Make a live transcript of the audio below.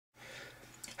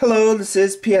Hello, this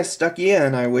is PS Stucky,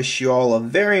 and I wish you all a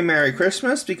very Merry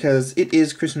Christmas because it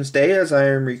is Christmas Day as I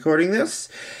am recording this.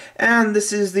 And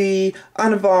this is the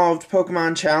Unevolved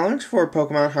Pokemon Challenge for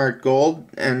Pokemon HeartGold,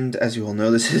 and as you all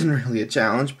know, this isn't really a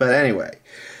challenge, but anyway.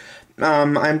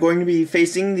 I'm going to be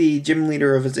facing the gym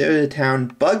leader of Azalea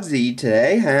Town, Bugsy,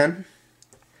 today, and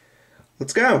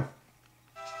let's go!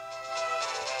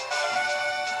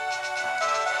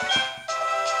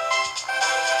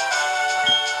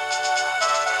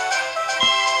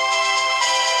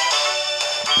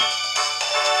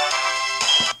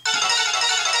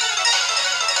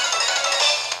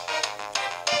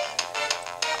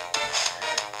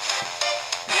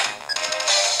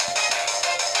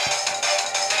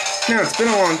 Now, it's been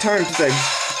a long time since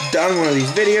I've done one of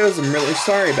these videos. I'm really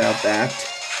sorry about that.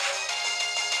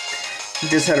 I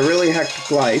just had a really hectic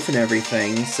life and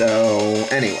everything, so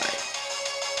anyway.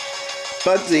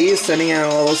 Bugsy is sending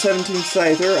out a level 17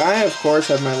 Scyther. I, of course,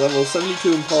 have my level 72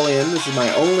 Empoleon. This is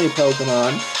my only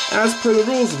Pokemon, as per the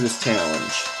rules of this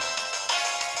challenge.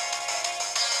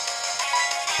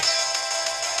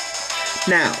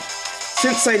 Now,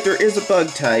 since Scyther is a bug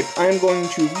type, I'm going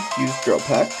to use Drill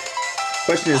Peck.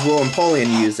 Question is, will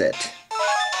Empoleon use it?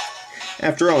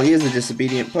 After all, he is a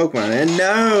disobedient Pokemon, and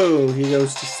no! He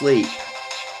goes to sleep.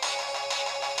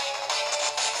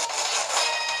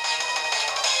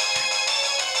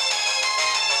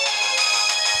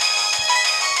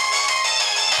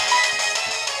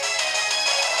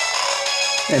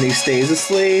 And he stays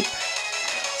asleep.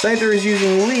 Scyther is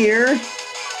using Leer.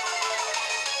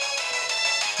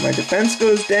 My defense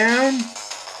goes down.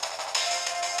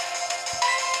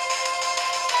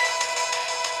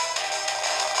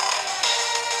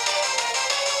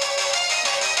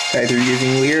 Scyther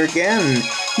using Leer again.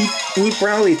 He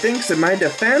probably thinks that my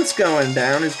defense going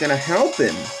down is going to help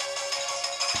him.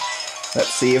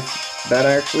 Let's see if that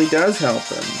actually does help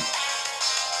him.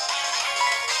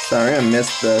 Sorry, I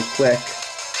missed the click.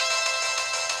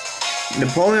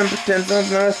 Empoleon pretends not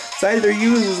to notice. Scyther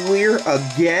uses Leer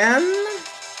again?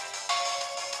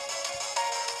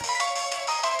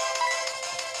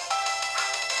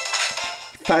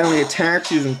 Finally attacks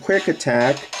using Quick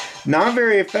Attack. Not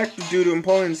very effective due to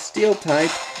Empoleon's Steel type,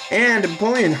 and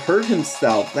Empoleon hurt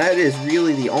himself. That is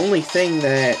really the only thing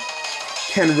that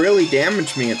can really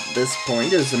damage me at this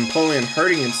point, is Empoleon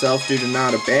hurting himself due to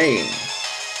not obeying.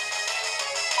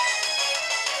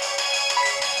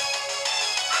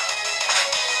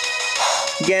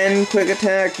 Again, Quick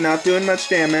Attack, not doing much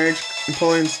damage.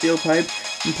 Empoleon's Steel type.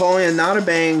 Empoleon not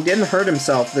obeying, didn't hurt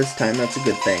himself this time, that's a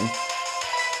good thing.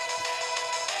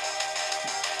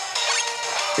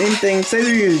 Same thing,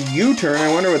 Scyther uses U-turn,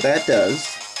 I wonder what that does.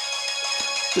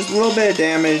 Just a little bit of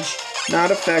damage, not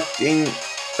affecting...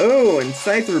 Oh, and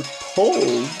Scyther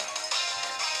pulled.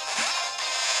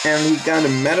 And he got a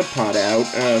Metapod out.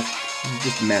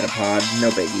 Just Metapod,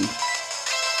 no biggie.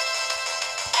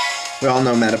 We all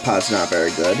know Metapod's not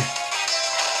very good.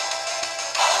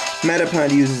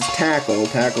 Metapod uses Tackle.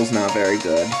 Tackle's not very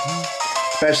good.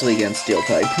 Especially against Steel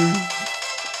type.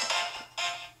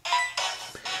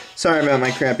 Sorry about my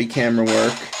crappy camera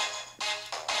work.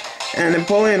 And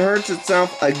Empoleon hurts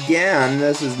itself again.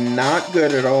 This is not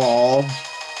good at all.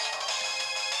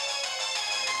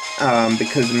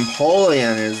 Because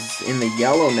Empoleon is in the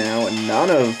yellow now, and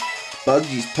none of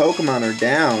Bugsy's Pokemon are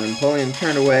down. Empoleon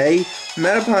turned away.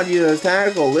 Metapod uses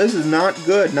Tackle. This is not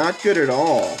good at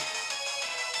all.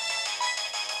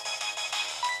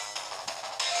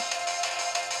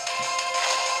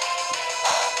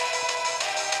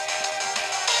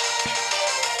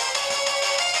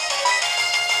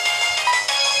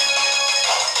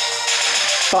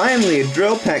 Finally, a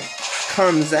Drill Peck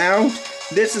comes out.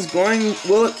 This is going...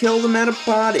 Will it kill the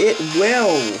Metapod? It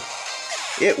will!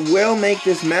 It will make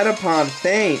this Metapod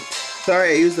faint.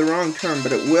 Sorry, I used the wrong term,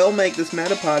 but it will make this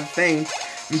Metapod faint.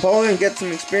 Empoleon gets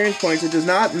some experience points. It does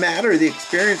not matter, the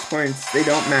experience points. They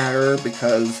don't matter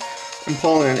because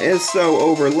Empoleon is so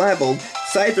over-leveled.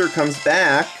 Scyther comes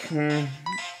back.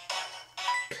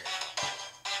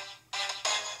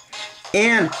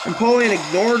 And Empoleon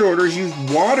ignored orders, used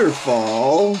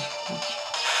Waterfall.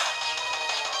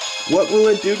 What will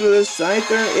it do to this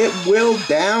Scyther? It will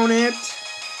down it.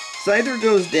 Scyther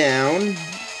goes down.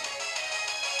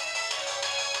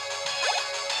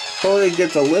 Empoleon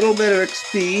gets a little bit of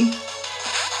XP.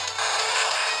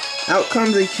 Out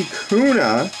comes a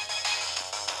Kakuna.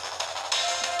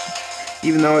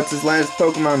 Even though it's his last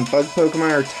Pokemon, bug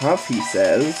Pokemon are tough, he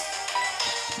says.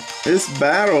 This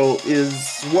battle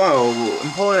is... Whoa.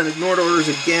 Empoleon ignored orders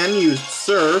again, used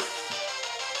Surf.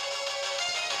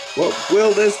 What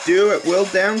will this do? It will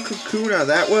down Kakuna.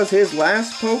 That was his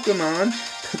last Pokemon.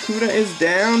 Hakuda is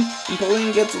down.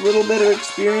 Napoleon gets a little bit of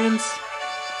experience.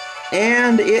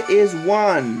 And it is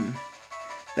won.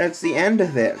 That's the end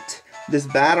of it. This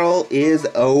battle is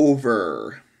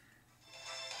over.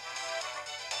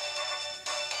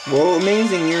 Whoa,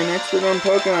 amazing. You're an expert on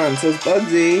Pokemon, says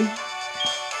Bugsy.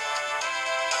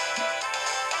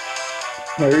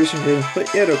 My research didn't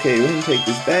quit yet. Okay, we're gonna take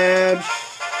this badge.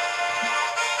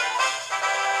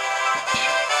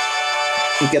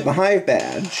 We get the Hive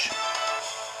badge.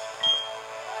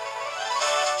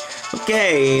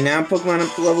 Okay, now Pokemon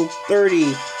up to level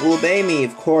 30 will obey me,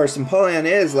 of course. And Napoleon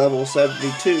is level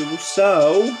 72,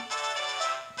 so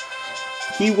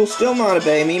he will still not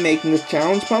obey me, making this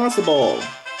challenge possible.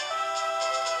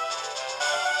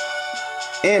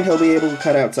 And he'll be able to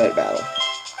cut outside battle.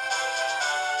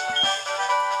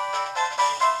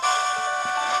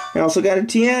 I also got a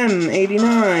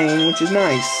TM89, which is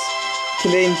nice.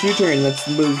 Conveyance U-turn, that's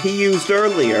the move he used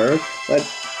earlier,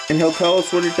 and he'll tell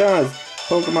us what it does.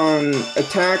 Pokemon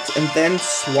attacks and then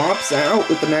swaps out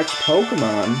with the next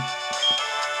Pokemon.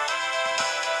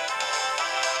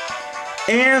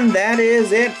 And that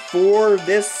is it for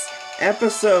this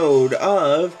episode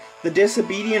of the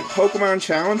Disobedient Pokemon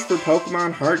Challenge for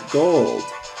Pokemon HeartGold.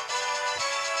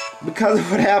 Because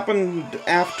of what happened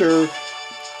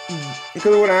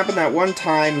that one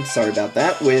time, sorry about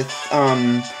that, with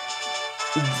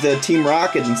the Team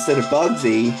Rocket instead of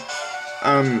Bugsy.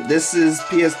 This is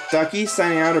PS Ducky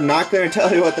signing out. I'm not going to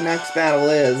tell you what the next battle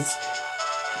is,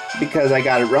 because I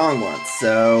got it wrong once,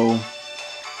 so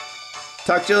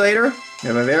talk to you later.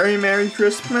 Have a very Merry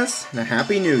Christmas and a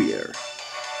Happy New Year.